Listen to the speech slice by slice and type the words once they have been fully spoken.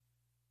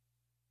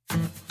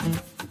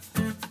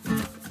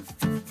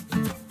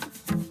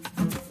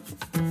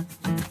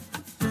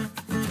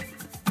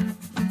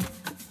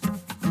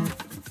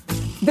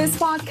This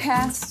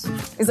podcast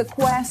is a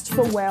quest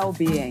for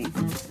well-being,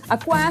 a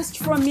quest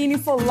for a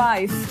meaningful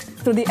life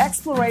through the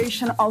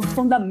exploration of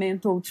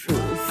fundamental truth.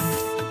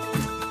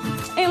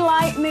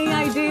 Enlightening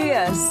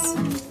ideas,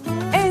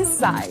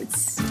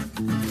 insights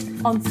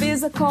on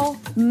physical,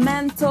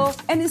 mental,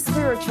 and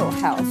spiritual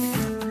health.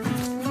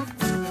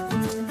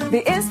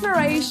 The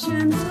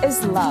inspiration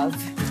is love.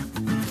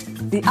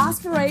 The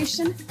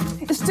aspiration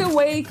is to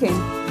awaken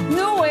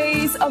new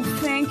ways of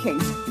thinking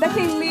that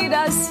can lead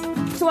us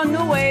to a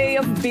new way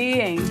of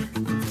being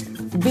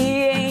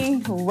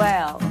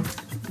well.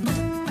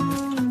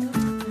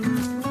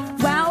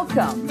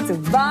 Welcome to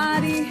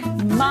Body,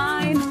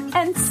 Mind,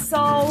 and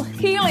Soul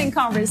Healing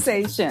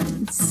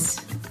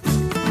Conversations.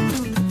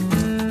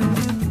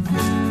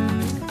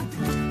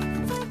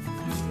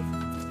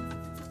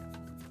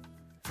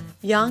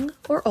 Young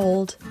or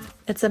old,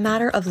 it's a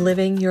matter of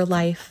living your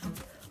life.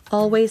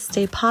 Always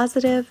stay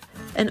positive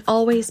and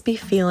always be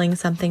feeling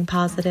something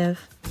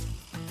positive.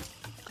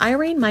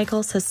 Irene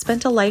Michaels has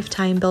spent a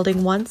lifetime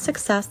building one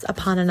success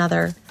upon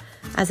another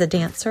as a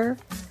dancer,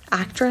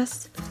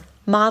 actress,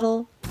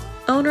 model,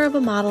 owner of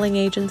a modeling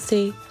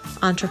agency,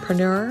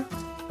 entrepreneur,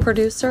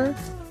 producer,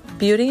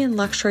 beauty and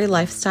luxury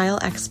lifestyle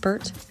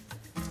expert.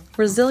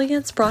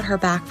 Resilience brought her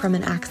back from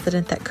an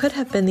accident that could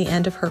have been the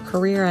end of her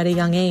career at a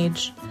young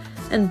age,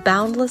 and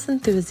boundless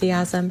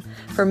enthusiasm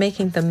for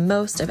making the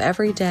most of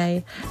every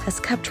day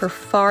has kept her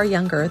far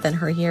younger than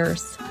her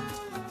years.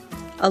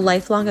 A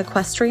lifelong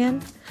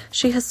equestrian,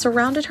 she has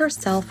surrounded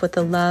herself with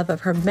the love of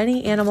her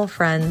many animal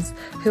friends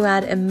who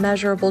add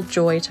immeasurable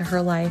joy to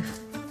her life.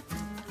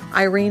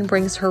 Irene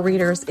brings her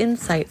readers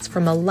insights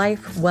from a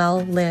life well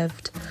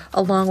lived,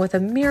 along with a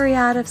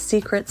myriad of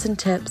secrets and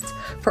tips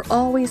for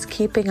always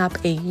keeping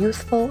up a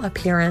youthful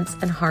appearance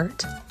and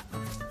heart.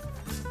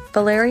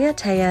 Valeria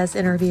Tellez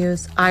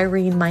interviews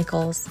Irene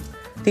Michaels,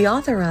 the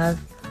author of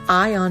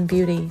Eye on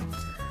Beauty,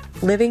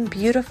 Living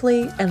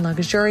Beautifully and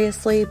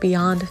Luxuriously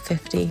Beyond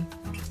 50.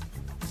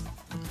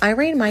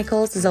 Irene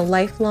Michaels is a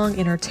lifelong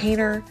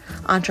entertainer,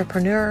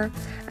 entrepreneur,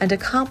 and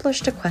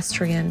accomplished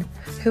equestrian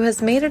who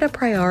has made it a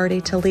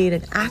priority to lead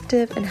an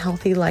active and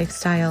healthy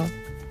lifestyle.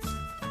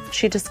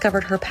 She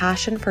discovered her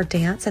passion for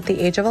dance at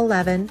the age of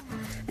 11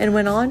 and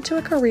went on to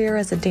a career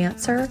as a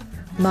dancer,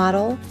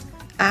 model,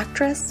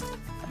 actress,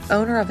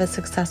 owner of a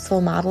successful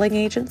modeling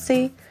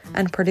agency,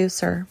 and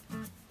producer.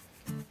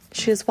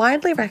 She is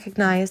widely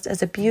recognized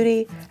as a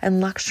beauty and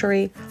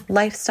luxury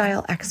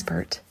lifestyle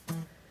expert.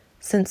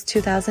 Since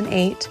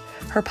 2008,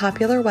 her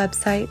popular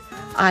website,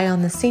 Eye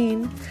on the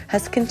Scene,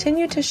 has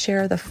continued to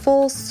share the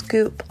full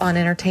scoop on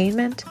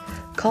entertainment,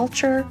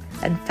 culture,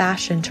 and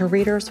fashion to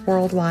readers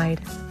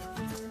worldwide.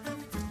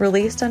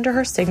 Released under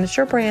her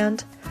signature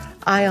brand,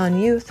 Eye on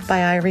Youth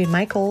by Irene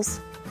Michaels,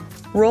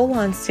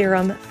 Roll-On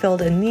Serum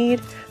filled a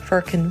need for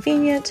a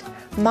convenient,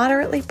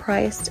 moderately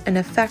priced, and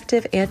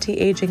effective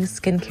anti-aging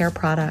skincare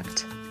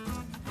product.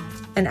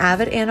 An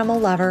avid animal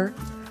lover,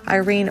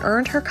 Irene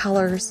earned her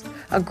colors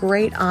a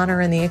great honor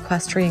in the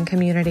equestrian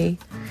community,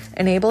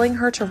 enabling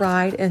her to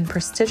ride in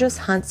prestigious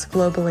hunts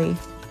globally.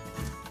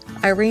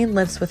 Irene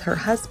lives with her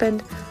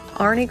husband,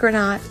 Arnie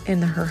Granat,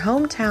 in her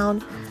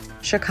hometown,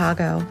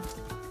 Chicago.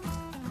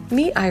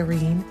 Meet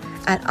Irene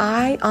at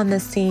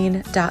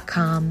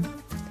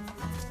eyeonthescene.com.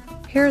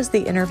 Here's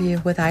the interview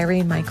with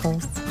Irene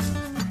Michaels.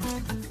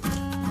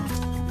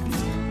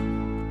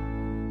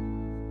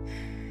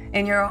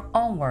 In your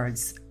own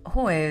words,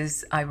 who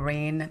is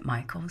Irene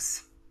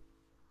Michaels?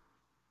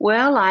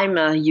 Well, I'm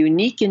a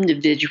unique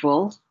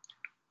individual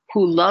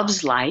who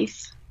loves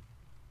life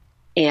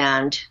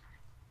and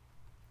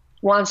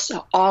wants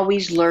to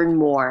always learn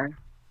more.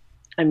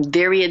 I'm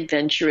very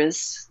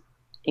adventurous,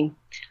 and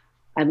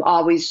I'm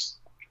always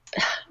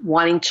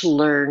wanting to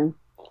learn.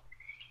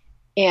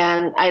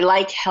 And I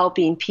like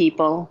helping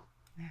people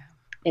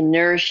and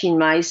nourishing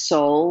my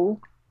soul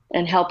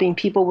and helping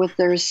people with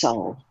their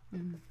soul.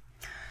 Mm.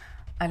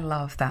 I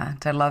love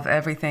that. I love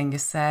everything you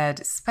said,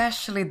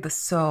 especially the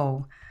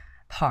soul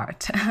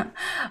part.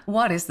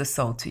 What is the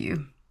soul to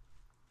you?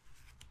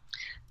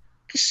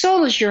 The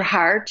soul is your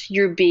heart,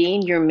 your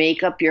being, your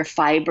makeup, your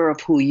fiber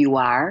of who you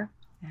are,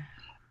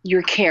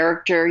 your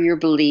character, your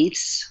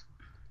beliefs.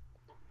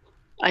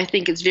 I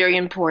think it's very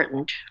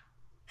important.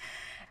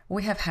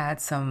 We have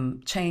had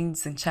some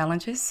changes and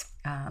challenges,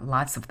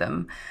 lots of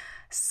them.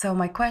 So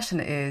my question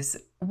is,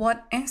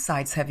 what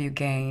insights have you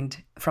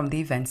gained from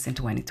the events in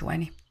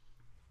 2020?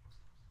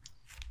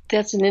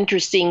 That's an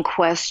interesting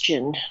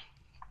question.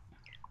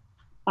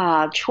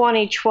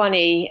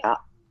 2020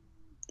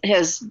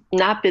 has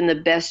not been the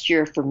best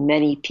year for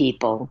many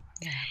people.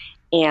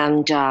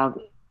 And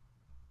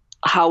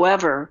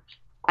however,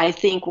 I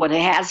think what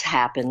has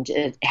happened,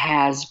 it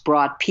has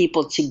brought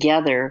people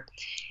together,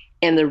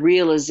 and the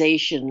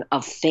realization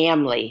of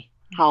family,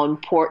 how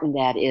important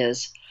that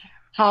is,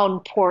 how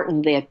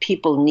important that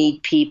people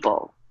need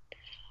people,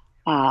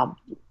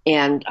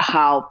 and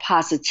how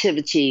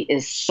positivity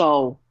is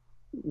so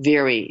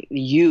very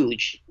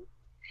huge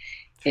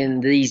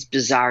in these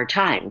bizarre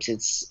times.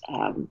 It's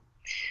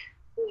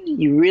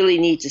you really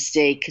need to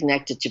stay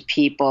connected to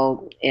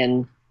people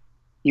and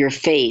your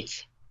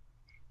faith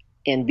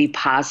and be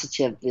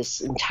positive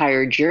this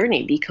entire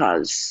journey,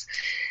 because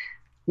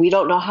we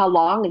don't know how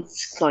long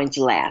it's going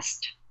to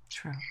last.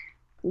 True.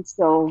 And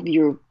so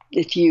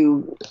if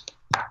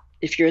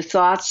your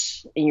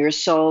thoughts and your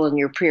soul and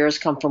your prayers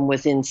come from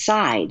within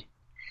inside,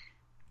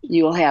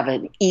 you'll have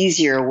an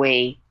easier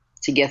way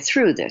to get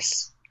through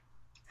this.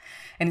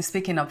 And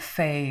speaking of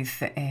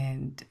faith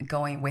and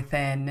going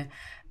within,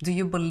 do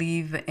you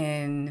believe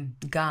in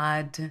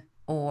God,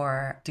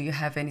 or do you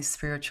have any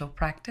spiritual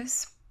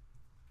practice?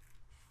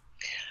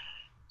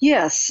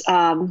 Yes,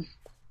 I'm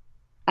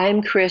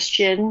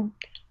Christian.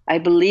 I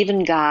believe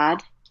in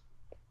God.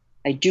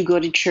 I do go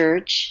to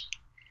church.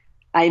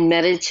 I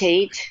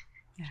meditate.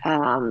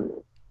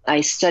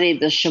 I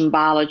studied the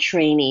Shambhala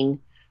training,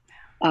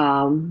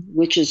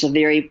 which is a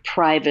very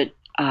private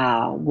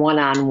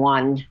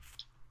one-on-one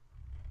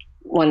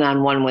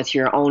with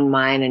your own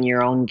mind and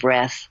your own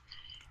breath.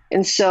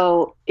 And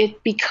so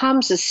it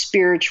becomes a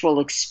spiritual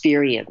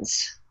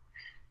experience.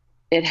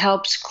 It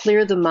helps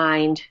clear the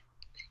mind,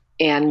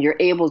 and you're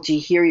able to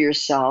hear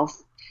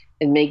yourself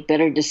and make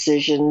better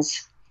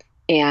decisions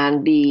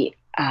and be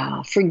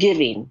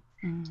forgiving.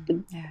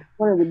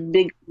 One of the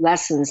big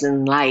lessons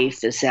in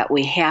life is that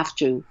we have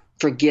to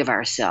forgive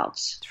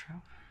ourselves.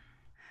 True.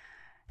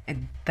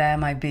 That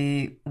might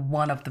be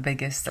one of the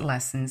biggest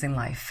lessons in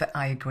life.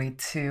 I agree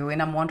too.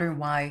 And I'm wondering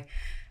why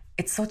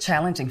it's so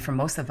challenging for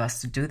most of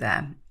us to do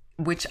that,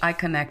 which I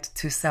connect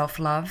to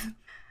self-love.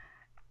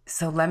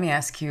 So let me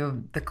ask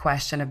you the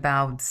question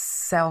about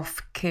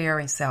self-care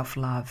and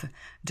self-love.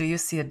 Do you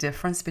see a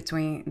difference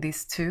between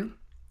these two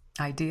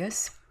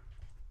ideas?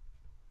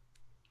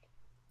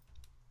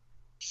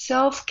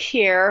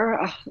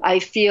 Self-care, I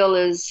feel,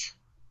 is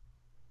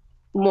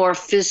more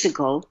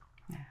physical,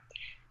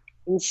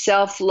 and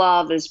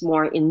self-love is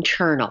more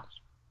internal.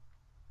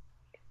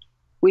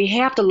 We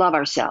have to love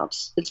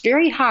ourselves. It's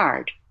very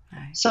hard.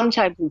 Right.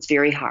 Sometimes it's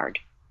very hard.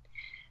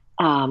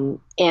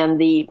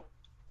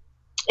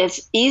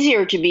 It's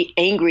easier to be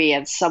angry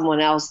at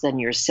someone else than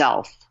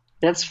yourself.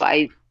 That's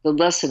why the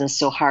lesson is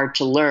so hard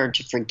to learn,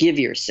 to forgive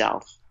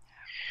yourself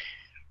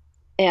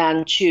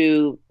and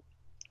to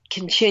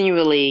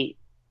continually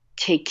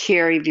take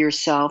care of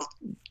yourself,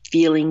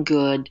 feeling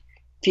good,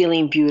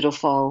 feeling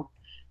beautiful,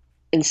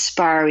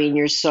 inspiring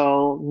your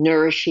soul,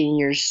 nourishing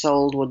your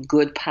soul with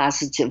good,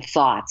 positive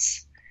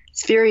thoughts.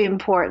 It's very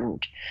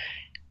important.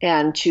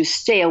 And to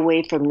stay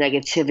away from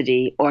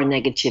negativity or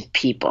negative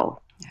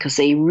people, because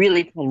they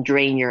really can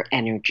drain your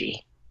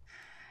energy.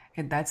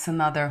 And that's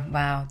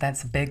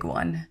a big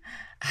one.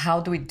 How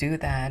do we do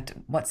that?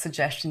 What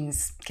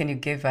suggestions can you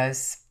give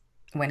us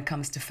when it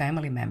comes to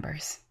family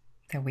members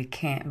that we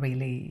can't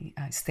really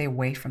stay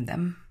away from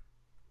them?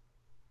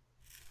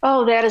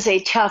 Oh, that is a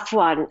tough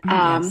one.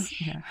 Yes.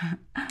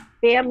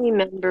 Family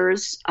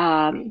members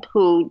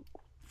who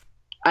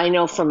I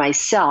know for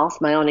myself,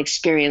 my own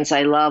experience,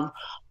 I love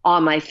all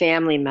my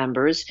family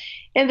members.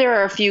 And there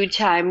are a few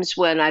times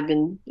when I've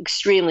been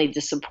extremely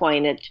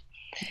disappointed,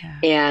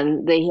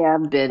 and they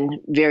have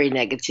been very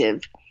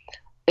negative.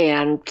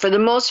 And for the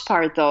most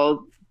part,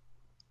 though,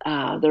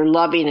 they're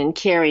loving and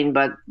caring,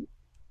 but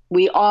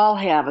we all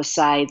have a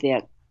side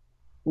that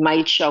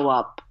might show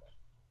up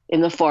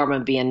in the form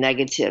of being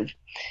negative.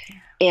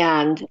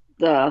 And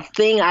the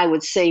thing I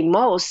would say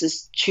most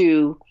is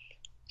to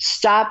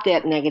stop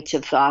that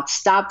negative thought,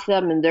 stop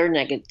them in their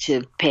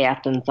negative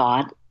path and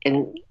thought,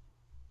 and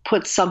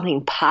put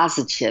something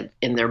positive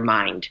in their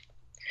mind.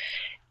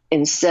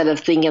 Instead of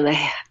thinking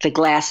the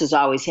glass is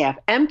always half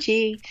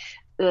empty,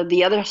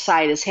 the other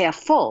side is half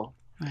full.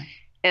 Right.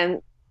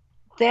 And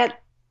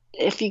that,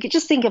 if you could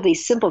just think of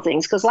these simple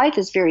things, because life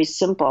is very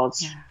simple.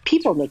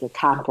 People make it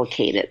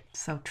complicated.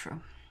 So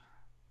true.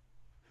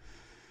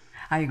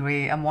 I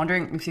agree. I'm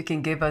wondering if you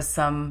can give us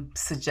some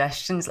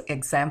suggestions,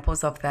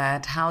 examples of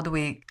that. How do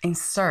we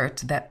insert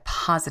that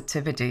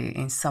positivity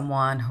in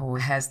someone who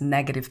has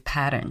negative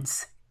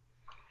patterns?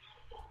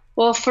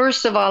 Well,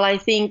 first of all, I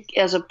think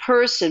as a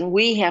person,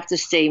 we have to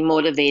stay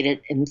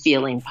motivated and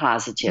feeling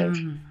positive.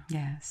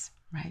 Yes,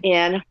 right.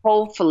 And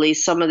hopefully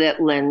some of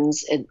that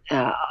lends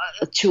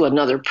to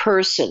another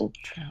person.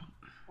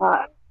 True.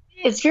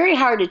 It's very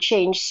hard to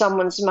change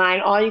someone's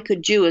mind. All you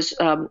could do is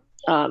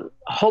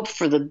hope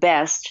for the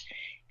best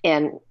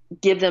and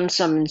give them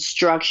some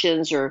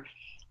instructions, or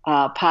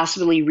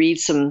possibly read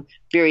some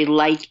very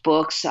light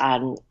books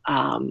on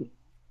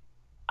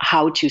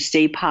how to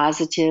stay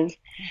positive.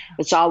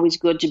 It's always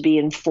good to be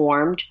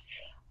informed.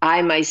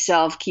 I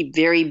myself keep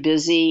very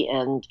busy,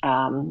 and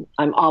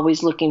I'm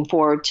always looking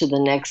forward to the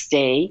next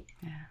day.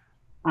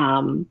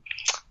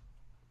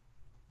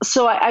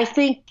 So I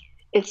think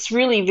it's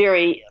really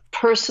very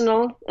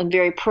personal and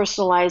very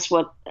personalized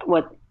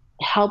what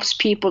helps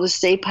people to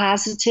stay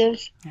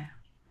positive.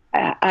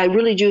 I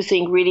really do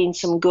think reading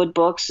some good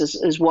books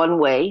is one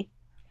way,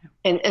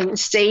 and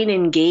staying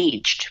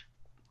engaged.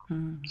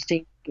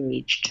 Stay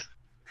engaged.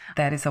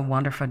 That is a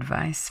wonderful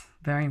advice.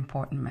 Very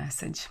important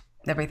message.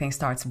 Everything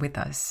starts with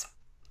us.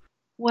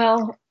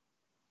 Well,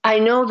 I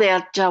know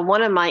that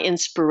one of my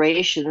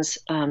inspirations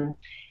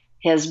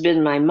has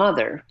been my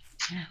mother.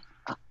 Yeah.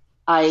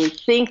 I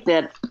think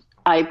that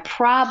I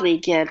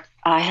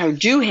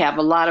do have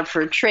a lot of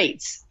her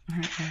traits.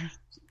 Okay.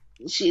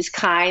 She's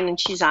kind and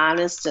she's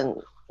honest,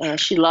 and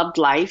she loved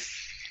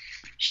life.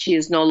 She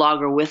is no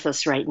longer with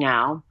us right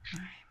now,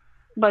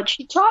 but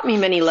she taught me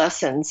many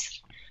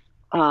lessons,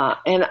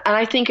 and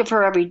I think of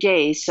her every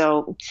day.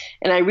 So,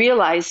 and I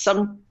realize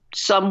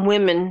some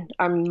women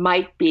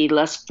might be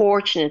less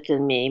fortunate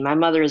than me. My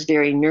mother is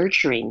very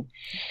nurturing,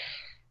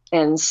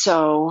 and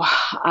so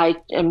I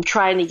am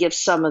trying to give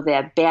some of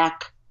that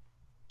back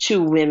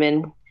to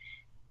women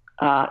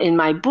in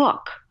my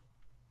book,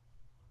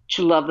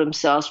 to love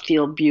themselves,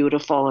 feel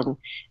beautiful,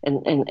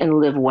 and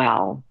live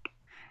well.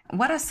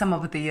 What are some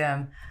of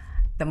the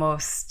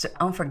most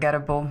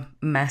unforgettable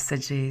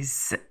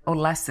messages or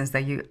lessons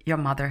that your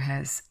mother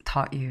has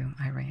taught you,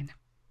 Irene?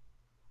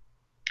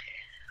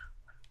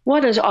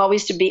 One is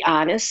always to be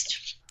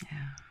honest.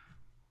 Yeah.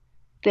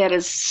 That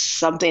is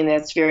something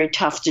that's very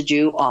tough to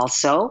do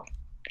also.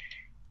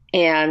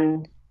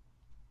 And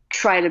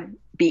try to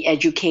be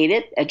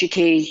educated.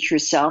 Educate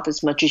yourself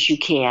as much as you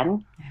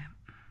can. Yeah.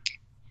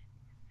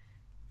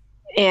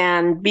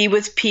 And be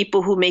with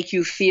people who make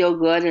you feel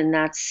good and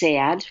not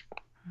sad.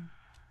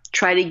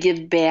 Try to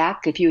give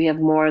back if you have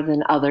more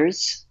than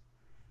others.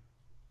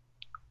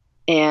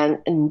 And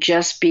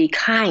just be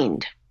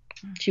kind.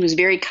 She was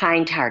very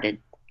kind-hearted.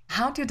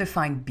 How do you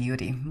define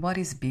beauty? What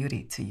is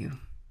beauty to you?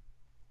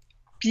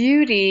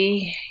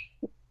 Beauty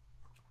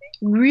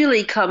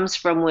really comes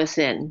from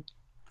within.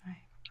 Right.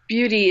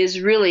 Beauty is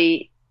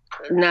really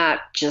not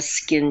just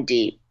skin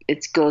deep.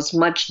 It goes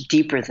much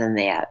deeper than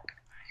that.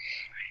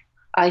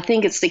 I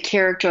think it's the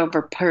character of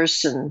a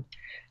person.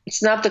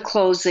 It's not the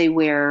clothes they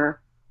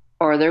wear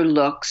or their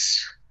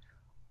looks.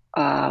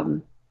 I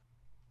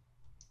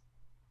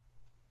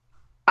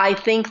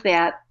think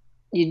that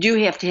you do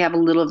have to have a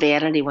little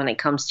vanity when it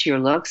comes to your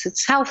looks.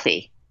 It's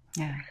healthy.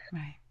 Yeah,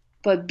 right.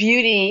 But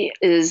beauty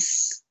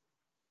is,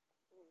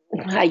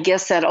 I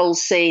guess, that old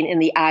saying, in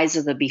the eyes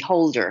of the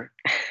beholder.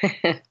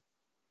 For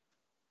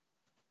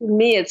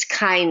me, it's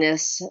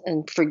kindness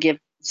and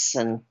forgiveness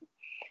and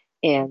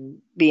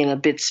being a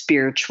bit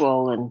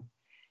spiritual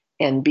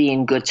and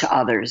being good to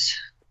others.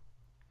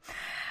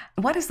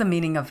 What is the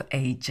meaning of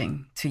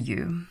aging to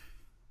you?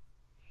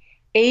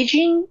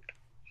 Aging?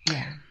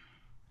 Yeah.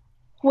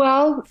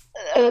 Well,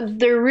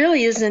 there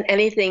really isn't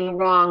anything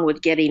wrong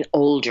with getting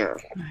older,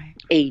 Right.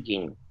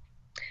 aging.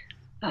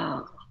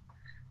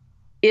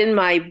 In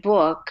my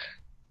book,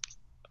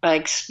 I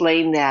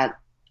explain that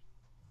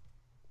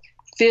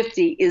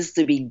 50 is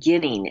the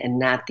beginning and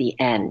not the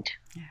end.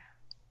 Yeah.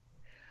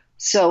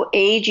 So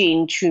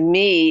aging to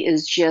me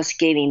is just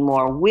gaining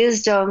more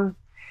wisdom,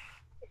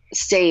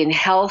 staying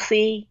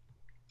healthy,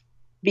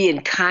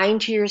 being kind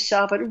to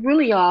yourself. It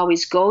really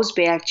always goes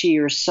back to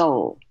your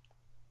soul.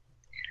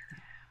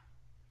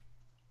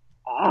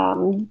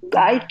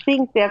 I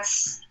think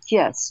that's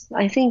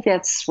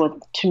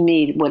what, to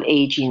me, what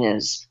aging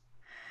is.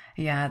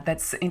 Yeah,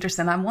 that's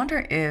interesting. I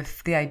wonder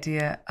if the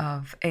idea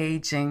of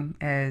aging,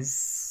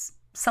 as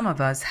some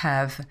of us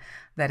have,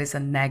 that is a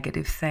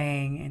negative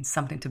thing and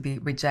something to be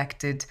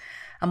rejected.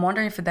 I'm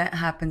wondering if that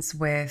happens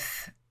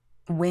with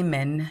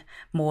women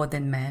more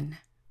than men,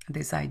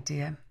 this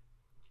idea,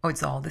 or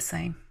it's all the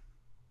same.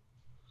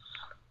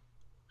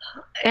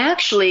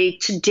 Actually,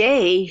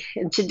 today,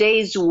 in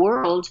today's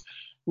world,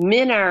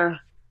 men are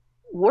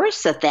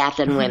worse at that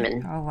than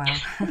women. Oh, wow.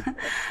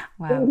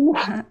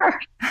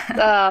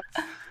 Wow.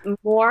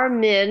 More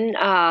men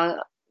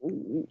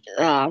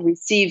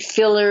receive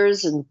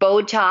fillers and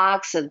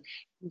Botox and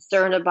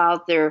concern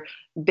about their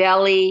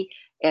belly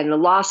and the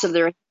loss of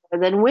their hair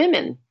than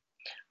women.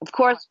 Of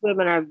course,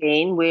 women are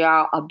vain. We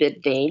are a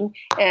bit vain.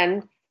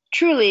 And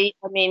truly,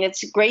 I mean,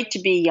 it's great to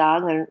be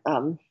young.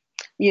 And,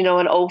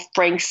 an old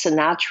Frank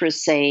Sinatra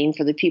saying,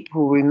 for the people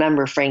who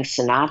remember Frank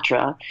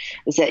Sinatra,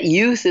 is that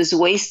youth is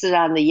wasted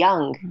on the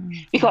young.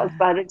 Because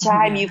by the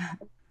time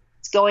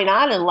what's going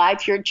on in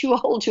life, you're too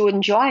old to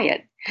enjoy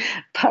it.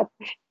 But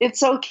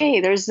it's okay.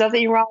 There's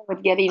nothing wrong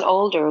with getting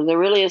older. There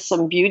really is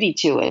some beauty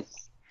to it.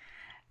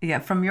 Yeah,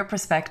 from your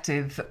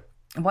perspective,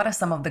 what are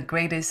some of the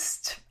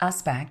greatest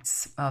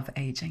aspects of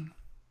aging?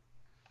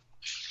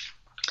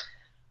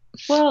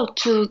 Well,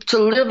 to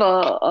live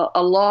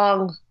a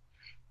long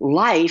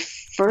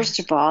life, first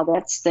of all,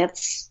 that's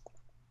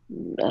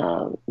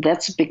a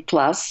big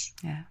plus.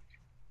 Yeah.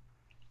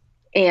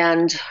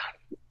 And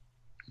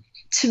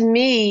to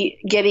me,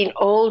 getting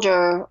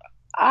older,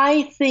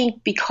 I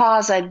think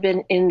because I've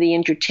been in the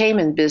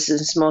entertainment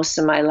business most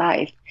of my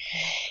life,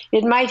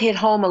 it might hit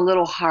home a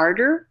little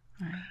harder,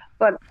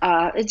 but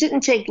it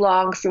didn't take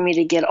long for me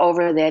to get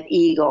over that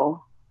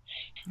ego.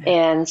 Yeah.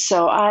 And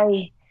so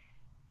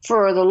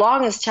for the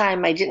longest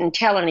time, I didn't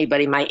tell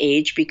anybody my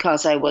age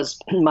because I was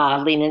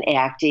modeling and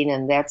acting,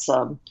 and that's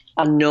a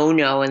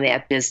no-no in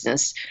that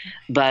business.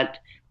 But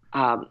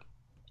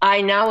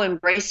I now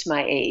embrace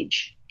my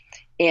age.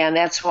 And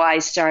that's why I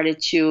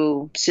started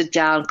to sit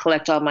down,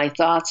 collect all my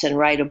thoughts, and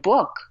write a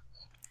book.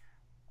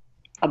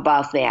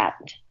 about that.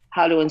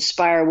 How to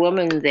inspire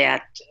women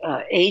that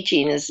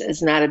aging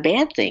is not a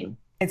bad thing.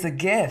 It's a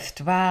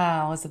gift.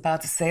 Wow, I was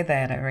about to say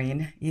that,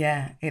 Irene.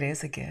 Yeah, it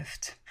is a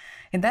gift.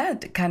 And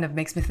that kind of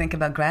makes me think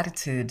about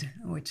gratitude,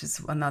 which is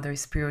another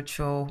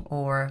spiritual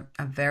or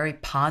a very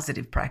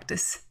positive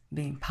practice.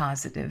 Being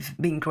positive,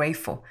 being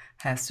grateful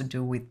has to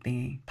do with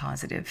being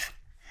positive.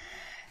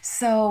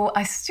 So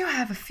I still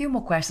have a few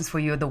more questions for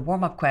you, the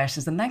warm-up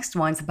questions. The next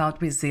one is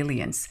about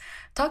resilience.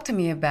 Talk to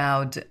me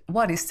about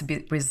what is to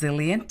be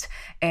resilient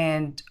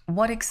and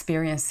what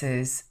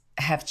experiences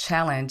have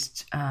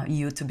challenged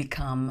you to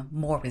become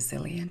more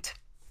resilient.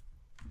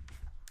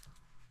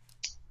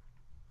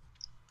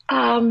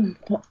 I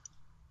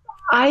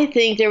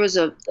think there was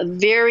a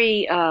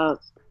very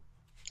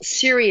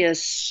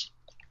serious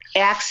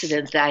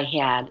accident that I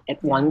had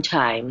at one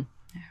time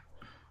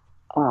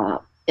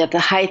at the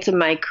height of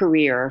my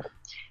career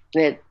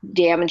that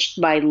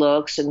damaged my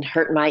looks and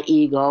hurt my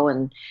ego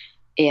and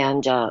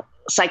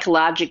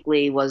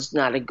psychologically was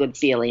not a good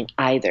feeling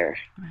either.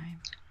 Right.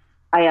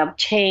 I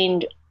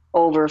obtained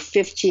over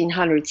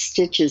 1,500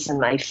 stitches in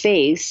my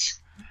face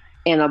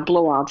and a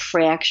blowout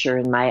fracture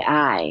in my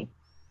eye.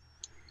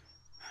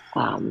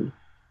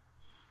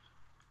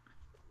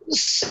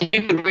 So you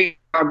can read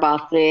more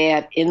about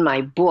that in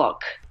my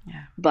book,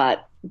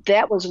 but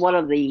that was one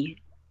of the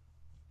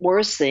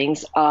worst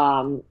things,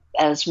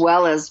 as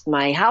well as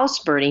my house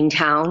burning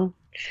down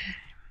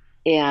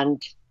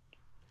and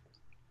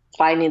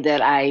finding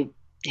that I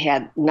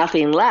had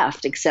nothing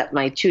left except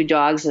my 2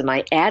 dogs and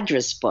my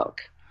address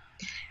book.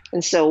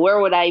 And so where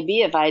would I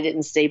be if I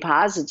didn't stay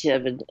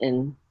positive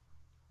and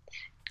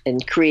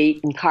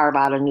create and carve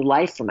out a new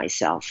life for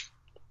myself?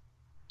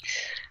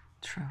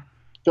 True.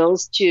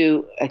 Those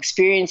 2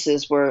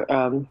 experiences were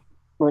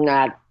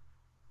not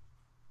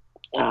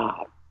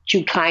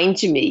too kind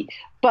to me.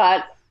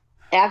 But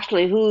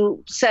actually,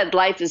 who said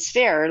life is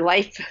fair?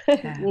 Life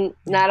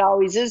not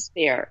always is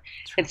fair.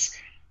 True. It's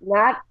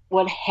not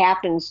what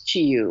happens to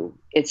you.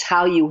 It's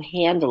how you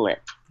handle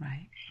it.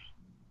 Right.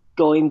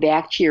 Going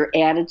back to your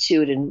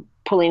attitude and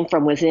pulling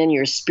from within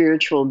your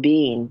spiritual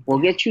being will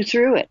get you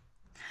through it.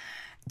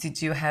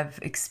 Did you have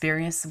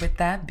experience with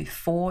that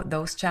before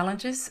those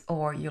challenges,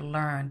 or you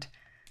learned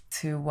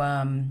to,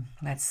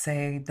 let's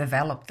say,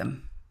 develop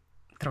them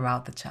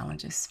throughout the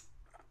challenges?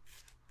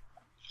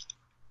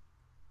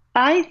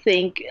 I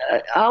think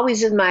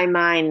always in my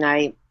mind,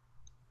 I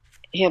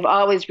have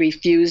always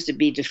refused to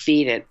be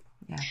defeated.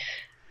 Yeah.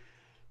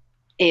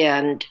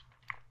 And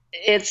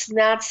it's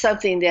not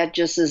something that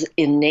just is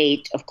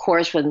innate. Of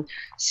course, when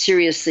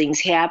serious things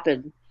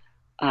happen,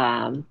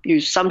 you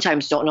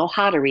sometimes don't know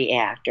how to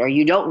react, or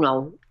you don't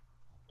know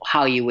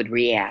how you would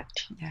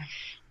react.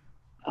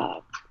 Yeah.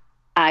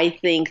 I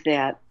think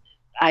that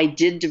I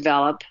did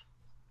develop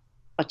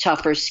a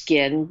tougher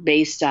skin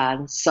based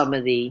on some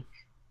of the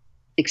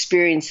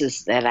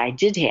experiences that I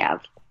did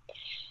have.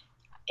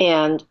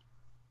 And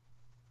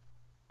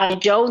I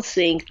don't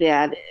think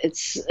that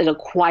it's an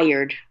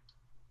acquired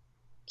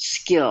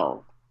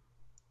skill.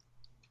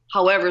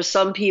 However,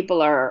 some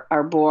people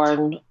are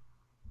born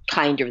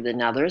kinder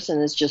than others,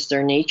 and it's just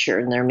their nature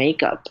and their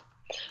makeup.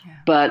 Yeah.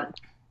 But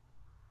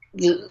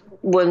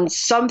when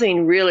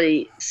something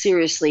really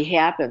seriously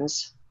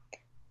happens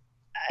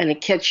and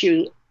it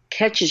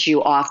catches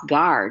you off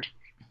guard,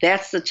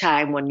 that's the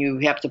time when you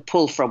have to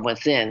pull from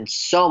within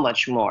so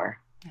much more.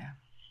 Yeah.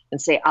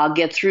 And say, I'll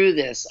get through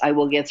this. I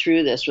will get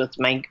through this with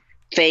my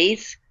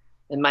faith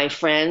and my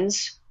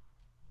friends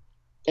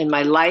and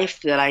my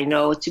life that I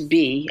know to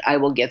be. I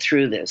will get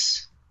through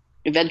this.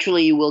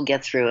 Eventually you will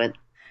get through it.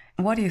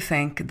 What do you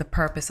think the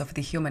purpose of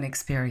the human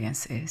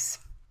experience is?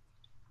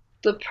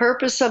 The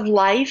purpose of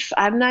life?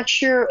 I'm not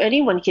sure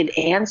anyone can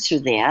answer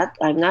that.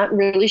 I'm not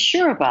really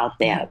sure about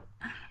that.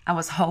 I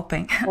was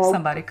hoping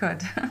somebody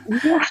could.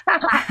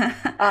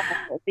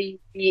 The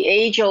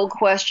age-old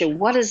question,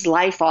 what is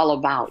life all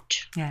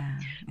about? Yeah.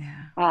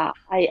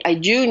 I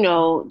do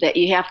know that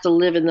you have to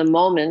live in the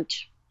moment.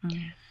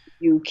 Mm.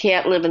 You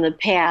can't live in the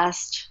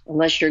past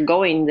unless you're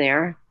going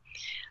there.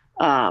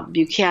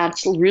 You can't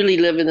really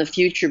live in the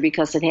future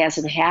because it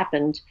hasn't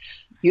happened.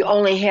 You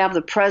only have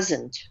the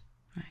present.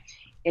 Right.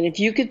 And if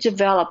you could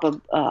develop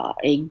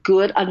a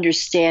good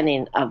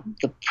understanding of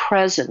the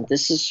present,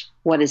 this is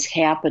what is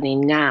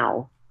happening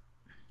now,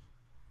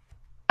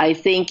 I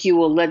think you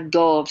will let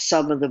go of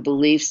some of the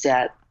beliefs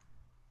that,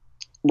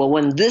 well,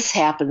 when this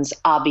happens,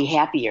 I'll be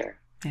happier.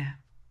 Yeah.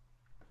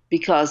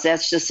 Because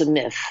that's just a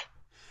myth.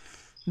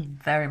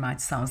 Very much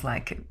sounds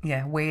like,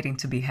 waiting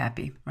to be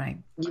happy, right?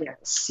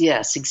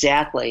 Yes,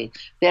 exactly.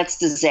 That's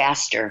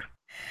disaster.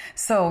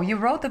 So you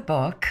wrote the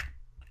book,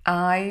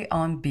 Eye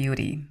on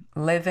Beauty,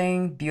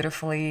 Living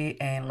Beautifully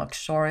and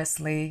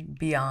Luxuriously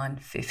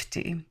Beyond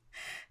 50.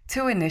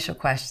 2 initial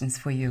questions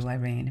for you,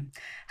 Irene.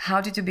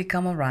 How did you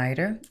become a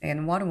writer,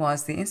 and what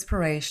was the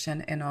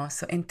inspiration and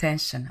also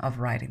intention of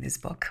writing this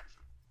book?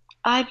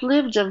 I've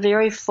lived a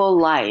very full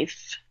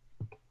life,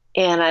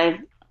 and I've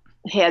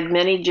had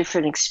many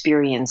different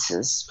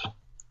experiences.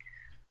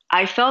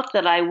 I felt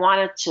that I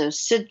wanted to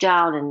sit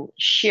down and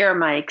share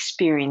my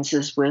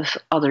experiences with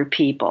other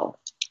people.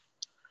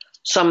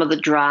 Some of the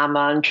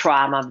drama and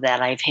trauma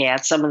that I've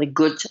had, some of the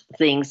good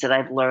things that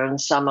I've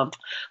learned, some of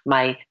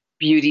my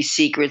beauty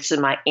secrets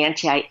and my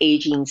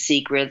anti-aging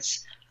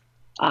secrets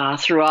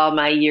through all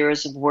my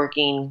years of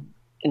working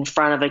in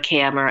front of a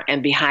camera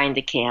and behind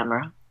the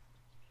camera.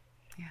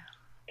 Yeah.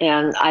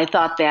 And I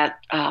thought that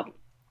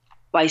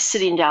by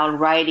sitting down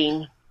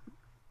writing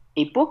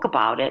a book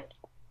about it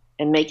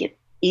and make it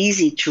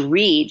easy to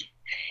read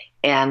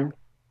and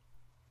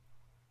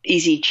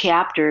easy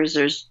chapters,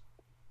 there's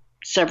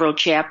several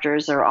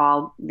chapters, they're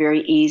all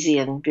very easy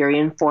and very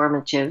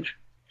informative,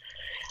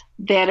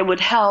 that it would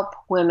help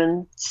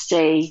women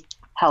stay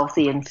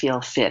healthy and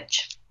feel fit.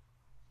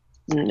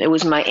 And it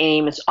was my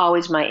aim, it's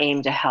always my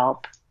aim to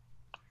help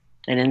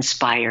and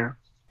inspire.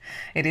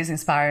 It is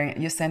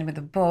inspiring. You sent me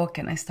the book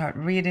and I start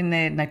reading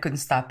it and I couldn't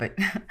stop it.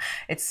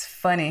 It's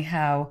funny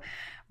how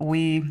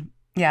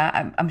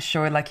I'm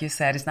sure, like you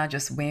said, it's not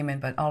just women,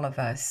 but all of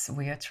us,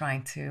 we are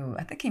trying to,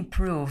 I think,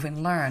 improve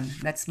and learn.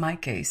 That's my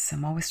case.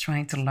 I'm always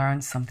trying to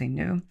learn something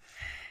new.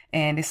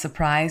 And it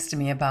surprised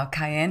me about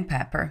cayenne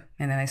pepper.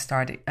 And then I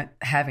started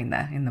having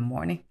that in the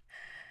morning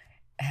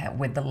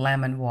with the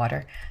lemon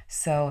water.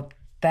 So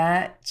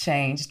that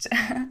changed.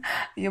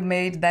 You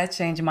made that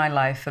change in my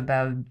life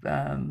about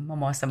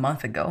almost a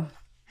month ago.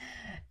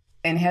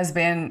 And has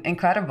been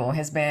incredible.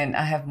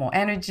 I have more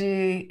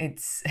energy.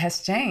 It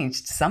has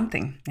changed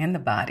something in the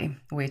body,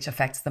 which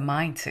affects the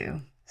mind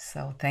too.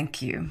 So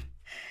thank you.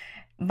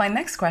 My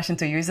next question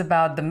to you is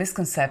about the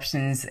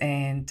misconceptions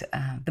and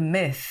the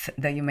myth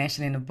that you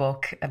mentioned in the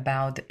book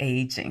about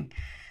aging.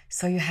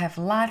 So you have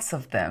lots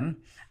of them.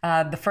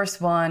 The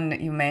first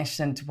one you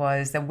mentioned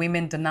was that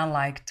women do not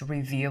like to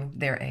reveal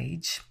their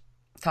age.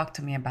 Talk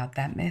to me about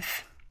that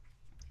myth.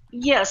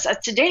 Yes,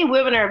 today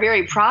women are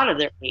very proud of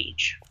their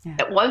age. Yeah.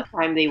 At one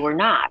time they were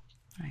not,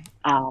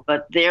 right.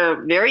 But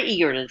they're very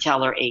eager to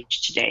tell their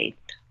age today.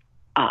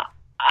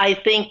 I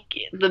think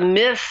the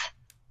myth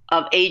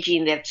of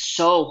aging that's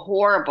so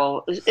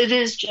horrible, it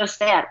is just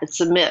that.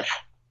 It's a myth.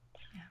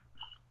 Yeah.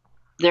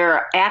 There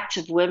are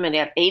active women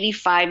at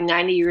 85,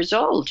 90 years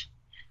old.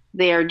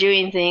 They are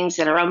doing things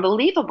that are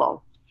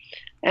unbelievable.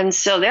 And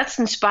so that's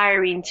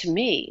inspiring to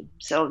me.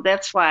 So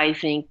that's why I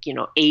think,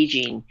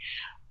 aging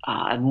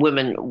and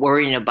women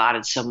worrying about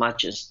it so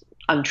much is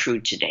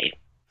untrue today.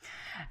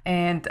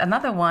 And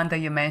another one that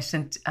you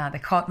mentioned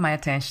that caught my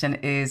attention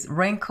is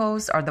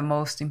wrinkles are the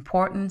most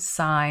important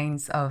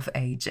signs of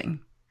aging.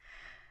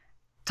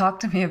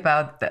 Talk to me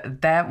about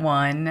that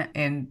one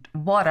and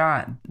what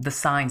are the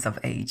signs of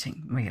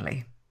aging,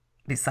 really,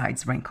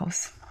 besides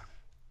wrinkles?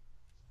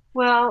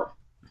 Well,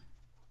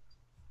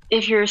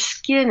 if your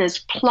skin is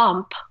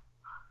plump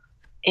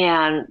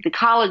and the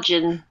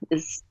collagen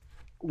is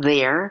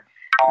there,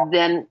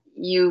 then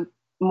you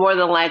more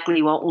than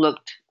likely won't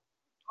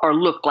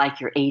look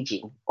like you're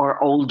aging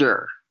or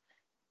older.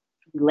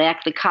 We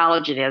lack the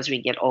collagen as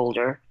we get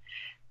older.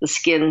 The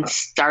skin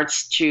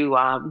starts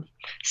to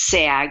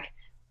sag.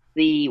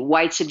 The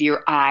whites of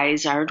your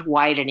eyes aren't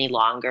white any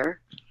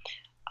longer.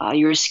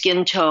 Your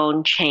skin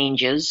tone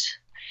changes,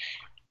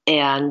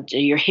 and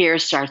your hair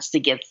starts to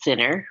get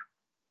thinner.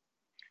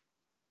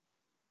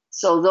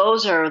 So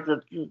those are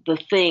the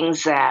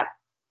things that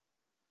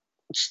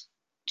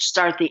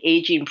start the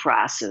aging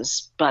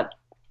process, but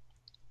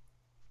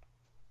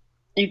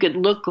you could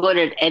look good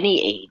at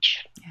any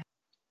age. Yeah.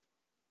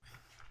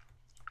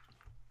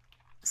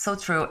 So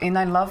true. And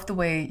I love the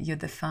way you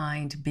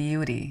defined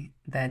beauty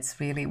that's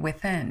really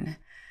within.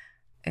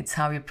 It's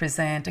how you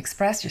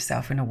express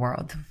yourself in the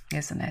world,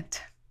 isn't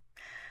it?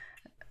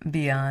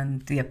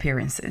 Beyond the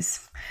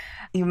appearances.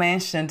 You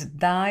mentioned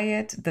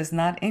diet does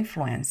not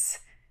influence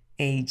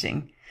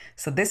aging.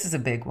 So this is a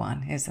big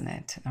one, isn't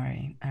it,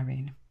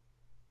 Irene?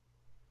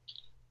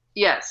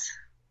 Yes.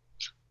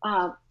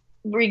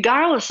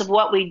 Regardless of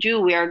what we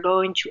do, we are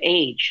going to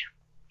age.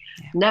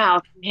 Yeah. Now,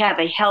 if we have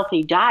a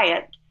healthy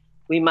diet,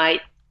 we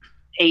might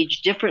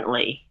age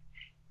differently.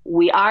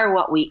 We are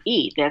what we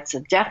eat. That's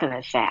a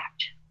definite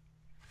fact.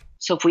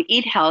 So if we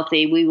eat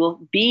healthy, we will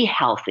be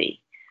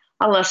healthy.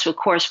 Unless, of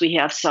course, we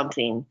have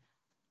something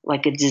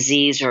like a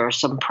disease or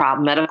some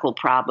medical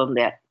problem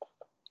that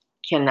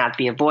cannot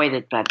be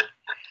avoided. But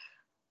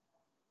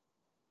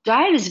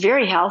diet is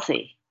very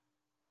healthy.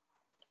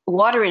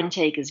 Water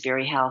intake is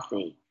very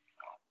healthy.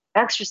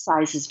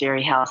 Exercise is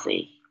very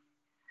healthy.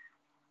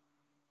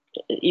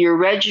 Your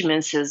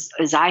regimens,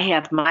 as I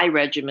have my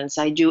regimens,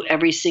 I do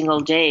every single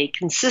day.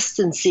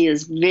 Consistency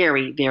is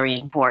very, very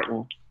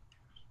important.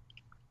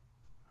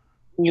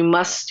 You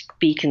must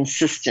be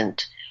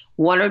consistent.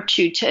 One or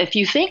two, if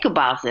you think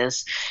about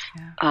this,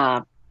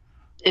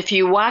 if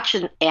you watch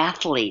an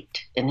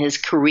athlete in his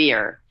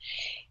career,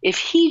 if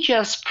he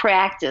just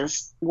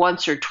practiced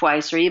once or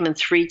twice or even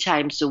 3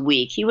 times a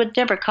week, he would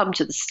never come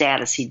to the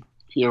status he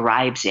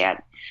arrives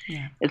at.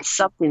 Yeah. It's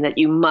something that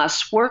you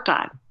must work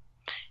on.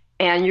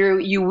 And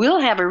you will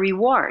have a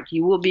reward.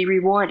 You will be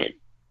rewarded.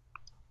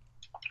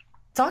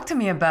 Talk to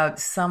me about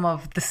some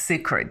of the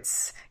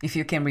secrets, if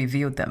you can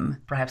reveal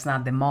them, perhaps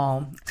not them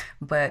all,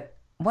 but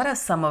what are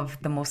some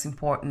of the most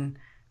important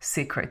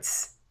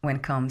secrets when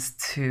it comes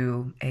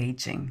to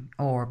aging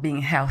or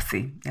being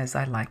healthy, as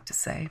I like to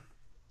say?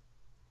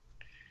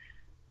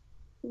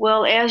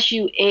 Well, as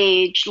you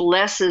age,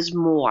 less is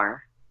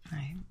more.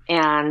 Right.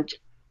 And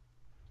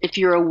if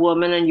you're a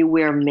woman and you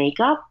wear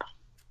makeup,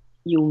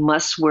 you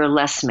must wear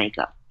less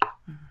makeup.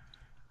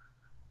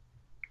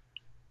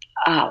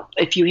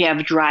 If you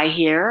have dry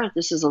hair,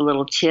 this is a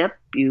little tip.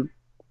 You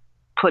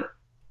put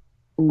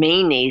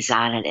mayonnaise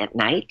on it at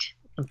night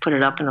and put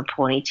it up in a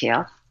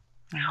ponytail.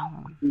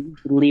 Oh.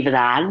 Leave it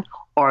on,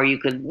 or you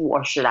could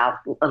wash it out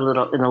a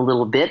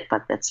little bit,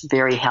 but that's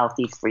very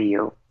healthy for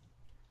you.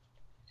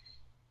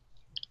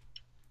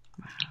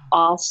 Wow.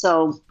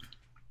 Also,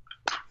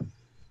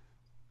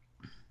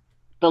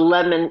 the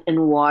lemon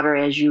and water,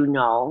 as you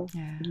know,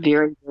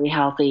 very, very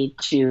healthy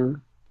to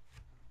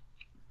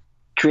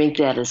drink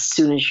that as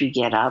soon as you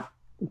get up.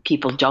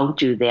 People don't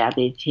do that.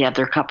 They have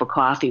their cup of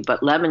coffee,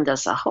 but lemon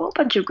does a whole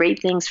bunch of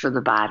great things for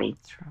the body.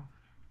 True.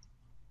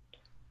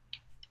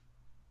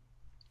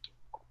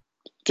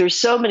 There's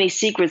so many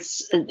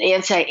secrets,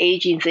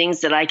 anti-aging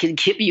things that I could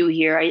give you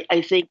here.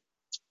 I think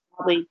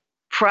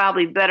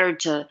probably better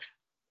to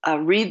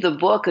read the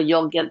book, and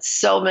you'll get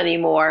so many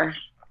more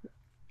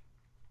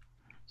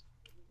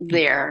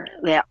there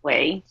that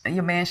way.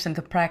 You mentioned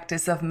the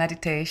practice of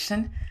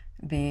meditation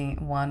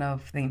being one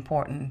of the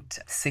important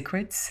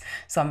secrets.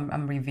 So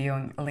I'm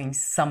reviewing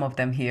some of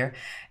them here.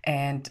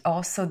 And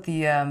also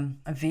the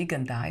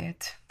vegan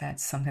diet.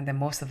 That's something that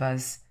most of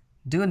us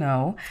do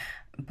know,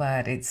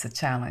 but it's a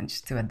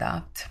challenge to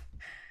adopt.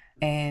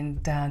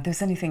 And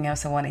there's anything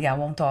else I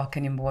won't talk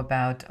anymore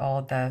about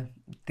all the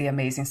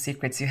amazing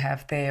secrets you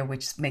have there,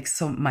 which makes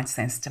so much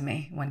sense to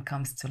me when it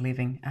comes to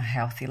living a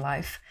healthy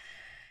life.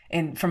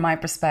 And from my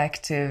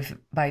perspective,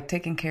 by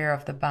taking care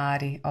of the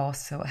body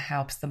also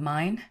helps the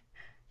mind.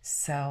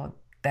 So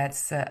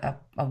that's a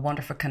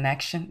wonderful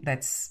connection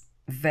that's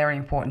very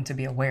important to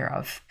be aware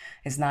of.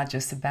 It's not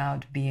just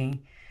about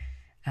being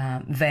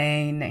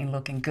vain and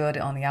looking good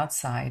on the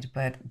outside,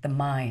 but the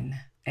mind.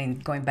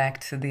 And going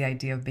back to the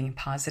idea of being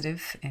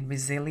positive and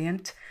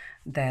resilient,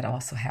 that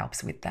also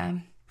helps with that,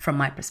 from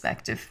my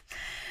perspective.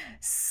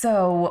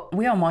 So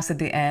we're almost at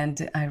the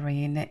end,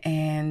 Irene,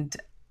 and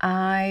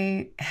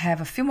I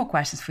have a few more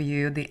questions for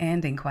you, the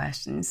ending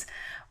questions.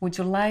 Would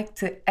you like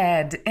to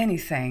add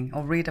anything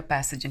or read a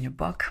passage in your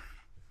book?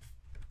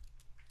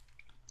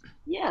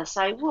 Yes,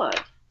 I would.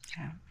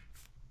 Yeah.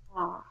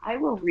 I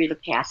will read a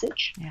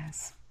passage.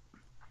 Yes.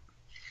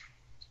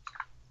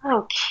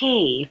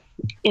 Okay.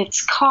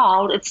 It's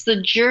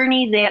the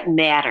journey that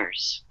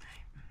matters.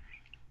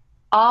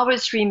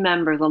 Always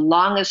remember the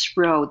longest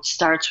road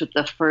starts with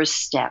the first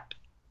step.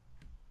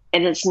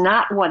 And it's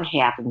not what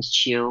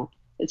happens to you,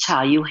 it's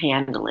how you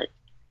handle it.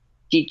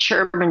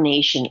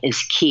 Determination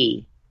is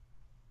key.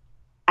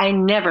 I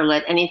never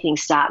let anything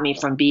stop me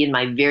from being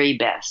my very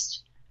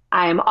best.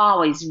 I am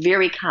always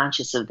very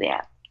conscious of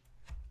that.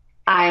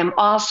 I am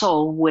also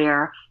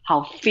aware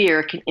how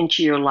fear can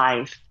enter your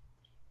life,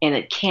 and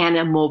it can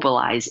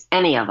immobilize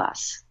any of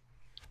us.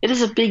 It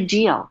is a big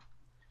deal.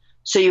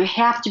 So you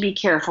have to be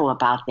careful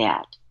about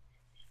that.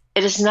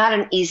 It is not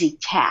an easy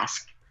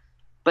task,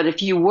 but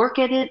if you work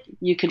at it,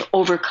 you can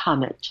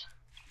overcome it.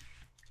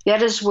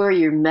 That is where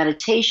your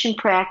meditation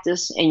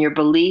practice and your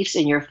beliefs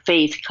and your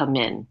faith come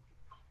in.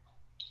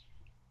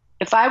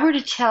 If I were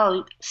to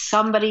tell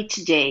somebody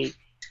today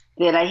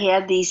that I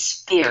had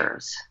these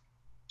fears,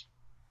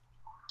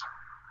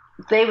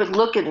 they would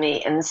look at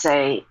me and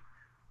say,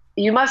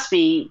 "You must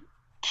be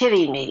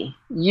kidding me.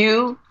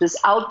 You, this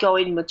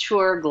outgoing,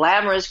 mature,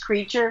 glamorous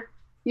creature,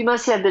 you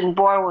must have been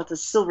born with a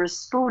silver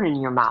spoon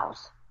in your mouth."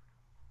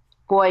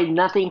 Boy,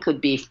 nothing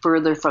could be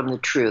further from the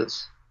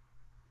truth.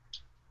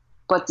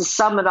 But to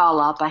sum it all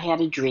up, I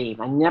had a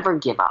dream. I never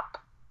give up.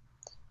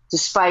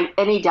 Despite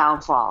any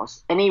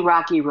downfalls, any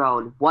rocky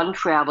road, one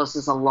travels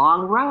is a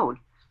long road,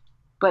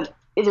 but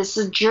it is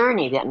the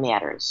journey that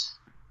matters.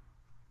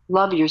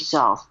 Love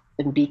yourself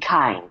and be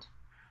kind.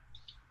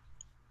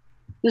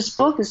 This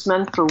book is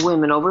meant for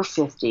women over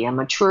 50, a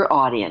mature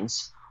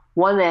audience,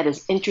 one that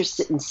is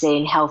interested in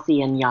staying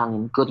healthy and young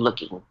and good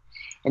looking,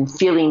 and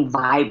feeling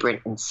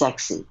vibrant and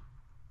sexy.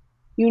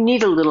 You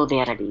need a little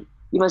vanity.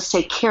 You must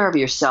take care of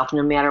yourself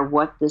no matter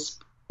what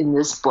in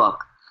this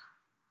book.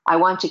 I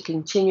want to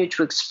continue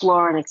to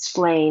explore and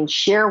explain,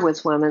 share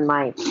with women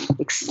my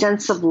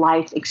extensive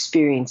life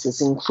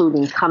experiences,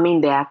 including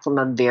coming back from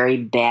a very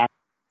bad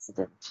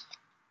accident.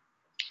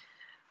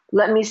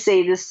 Let me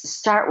say this to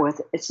start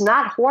with. It's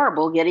not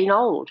horrible getting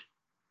old.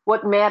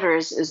 What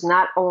matters is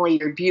not only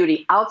your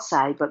beauty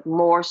outside, but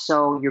more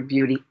so your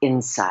beauty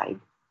inside.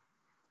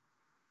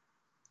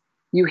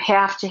 You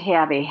have to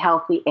have a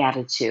healthy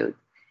attitude,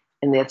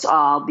 and that's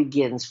all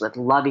begins with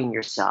loving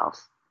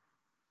yourself.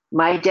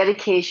 My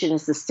dedication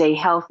is to stay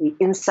healthy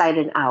inside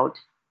and out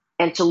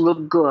and to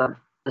look good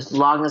as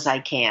long as I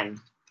can.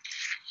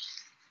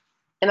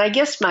 And I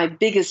guess my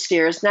biggest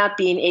fear is not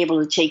being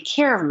able to take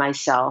care of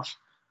myself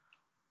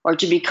or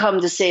to become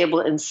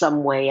disabled in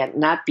some way and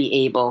not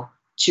be able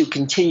to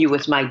continue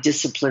with my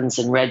disciplines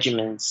and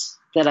regimens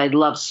that I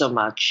love so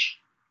much.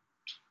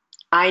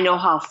 I know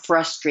how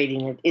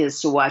frustrating it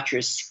is to watch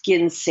your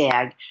skin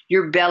sag,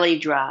 your belly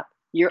drop,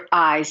 your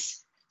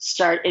eyes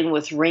start in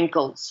with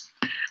wrinkles,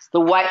 the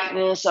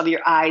whiteness of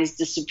your eyes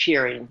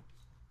disappearing.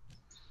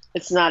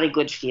 It's not a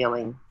good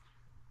feeling.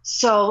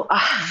 So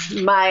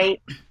my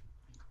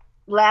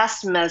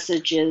last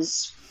message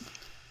is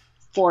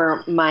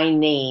for my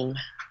name.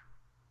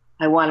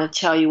 I want to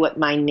tell you what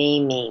my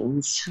name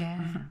means.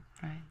 Yeah,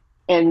 right.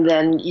 And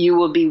then you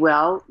will be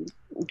well,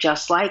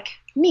 just like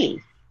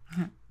me.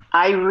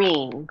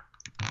 Irene.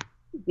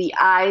 The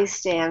I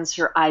stands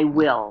for I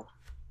will.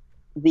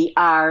 The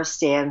R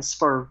stands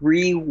for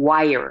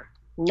rewire,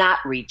 not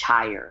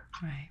retire.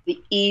 Right.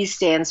 The E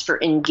stands for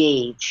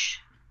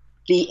engage.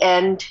 The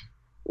end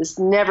is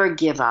never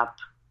give up.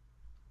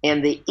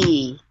 And the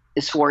E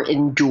is for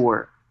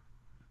endure.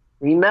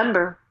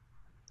 Remember,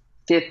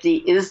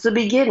 50 is the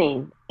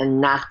beginning and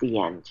not the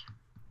end.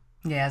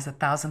 Yes,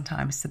 1,000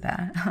 times to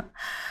that.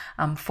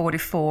 I'm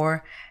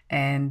 44,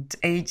 and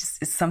age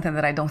is something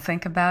that I don't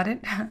think about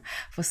it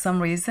for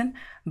some reason,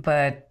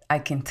 but I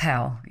can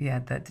tell,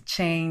 the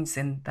change,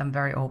 and I'm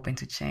very open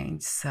to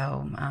change.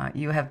 So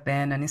you have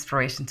been an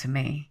inspiration to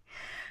me.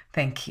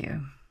 Thank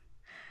you.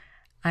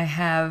 I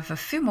have a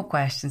few more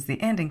questions,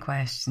 the ending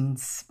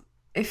questions.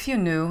 If you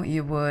knew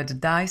you would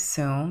die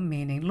soon,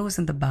 meaning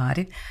losing the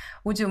body,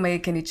 would you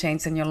make any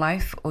change in your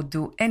life or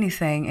do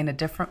anything in a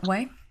different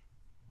way?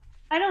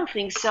 I don't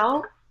think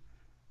so.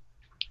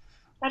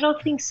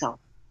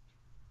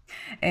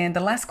 And the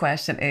last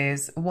question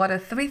is, what are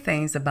 3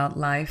 things about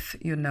life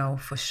you know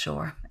for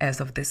sure as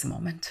of this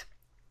moment?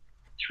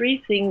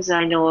 3 things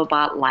I know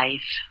about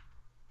life.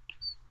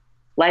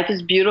 Life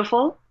is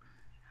beautiful.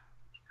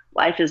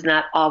 Life is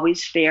not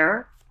always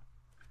fair,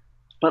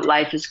 but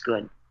life is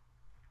good.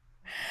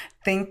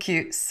 Thank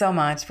you so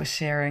much for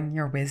sharing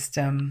your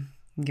wisdom,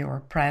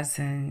 your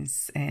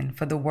presence, and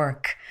for the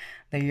work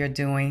that you're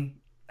doing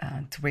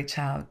to reach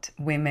out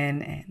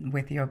women and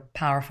with your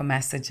powerful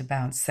message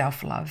about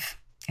self-love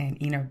and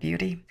inner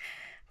beauty.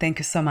 Thank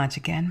you so much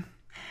again.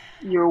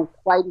 You're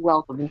quite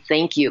welcome.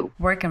 Thank you.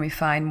 Where can we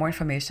find more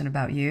information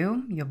about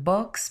you, your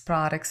books,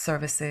 products,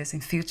 services,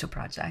 and future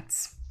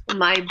projects?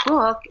 My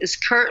book is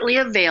currently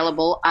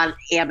available on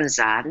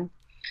Amazon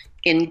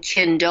in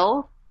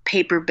Kindle,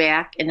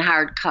 paperback, and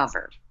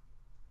hardcover.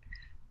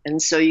 And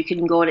so you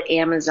can go to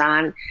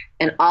Amazon,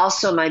 and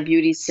also my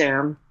beauty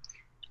serum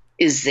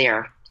is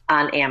there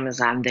on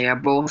Amazon. They are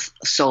both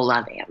sold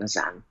on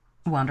Amazon.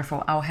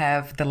 Wonderful. I'll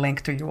have the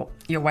link to your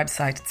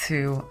website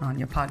too on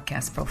your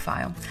podcast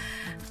profile.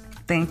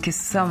 Thank you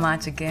so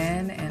much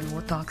again, and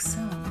we'll talk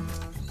soon.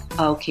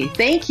 Okay,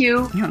 thank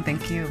you.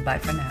 Thank you. Bye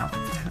for now.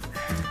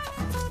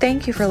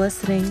 Thank you for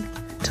listening.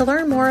 To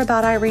learn more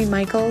about Irene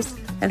Michaels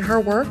and her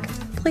work,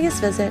 please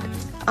visit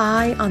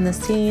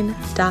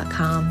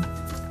eyeonthescene.com.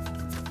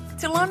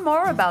 To learn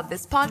more about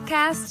this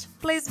podcast,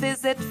 please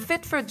visit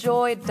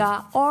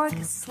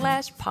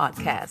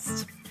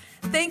fitforjoy.org/podcast.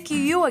 Thank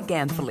you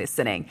again for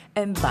listening,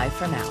 and bye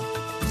for now.